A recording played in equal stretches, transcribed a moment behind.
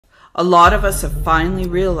A lot of us have finally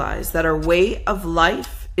realized that our way of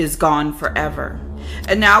life is gone forever.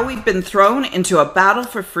 And now we've been thrown into a battle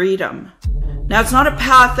for freedom. Now, it's not a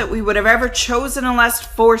path that we would have ever chosen unless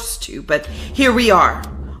forced to, but here we are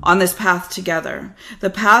on this path together. The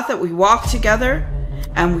path that we walk together,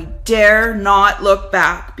 and we dare not look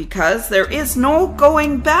back because there is no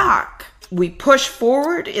going back. We push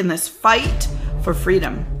forward in this fight for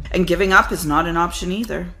freedom, and giving up is not an option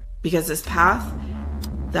either, because this path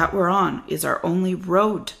that we're on is our only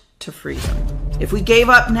road to freedom. If we gave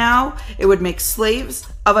up now, it would make slaves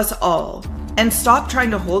of us all, and stop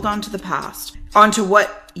trying to hold on to the past, onto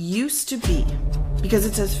what used to be, because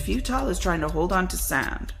it's as futile as trying to hold on to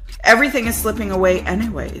sand. Everything is slipping away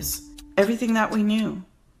anyways. Everything that we knew.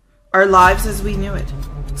 Our lives as we knew it.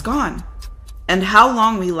 It's gone. And how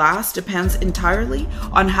long we last depends entirely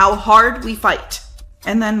on how hard we fight.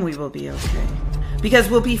 And then we will be okay. Because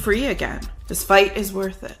we'll be free again. This fight is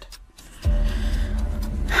worth it.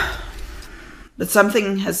 But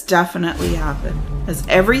something has definitely happened. As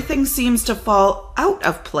everything seems to fall out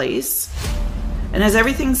of place, and as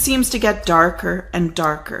everything seems to get darker and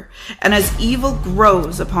darker, and as evil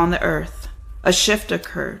grows upon the earth, a shift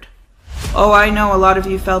occurred. Oh, I know a lot of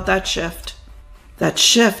you felt that shift. That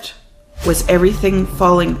shift was everything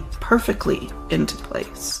falling perfectly into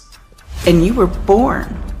place. And you were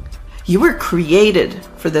born. You were created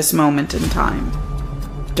for this moment in time.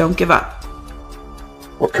 Don't give up.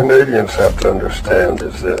 What Canadians have to understand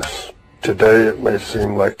is this. Today it may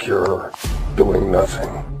seem like you're doing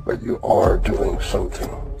nothing, but you are doing something.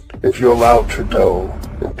 If you allow Trudeau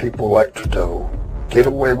and people like Trudeau get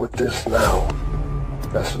away with this now,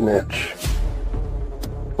 that's an inch.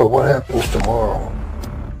 But what happens tomorrow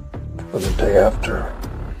or the day after?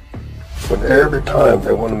 When every time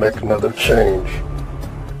they want to make another change,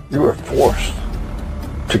 you are forced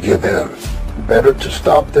to give in. Better to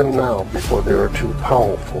stop them now before they are too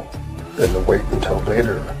powerful than to wait until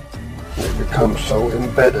later. They become so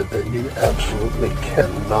embedded that you absolutely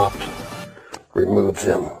cannot remove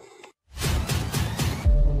them.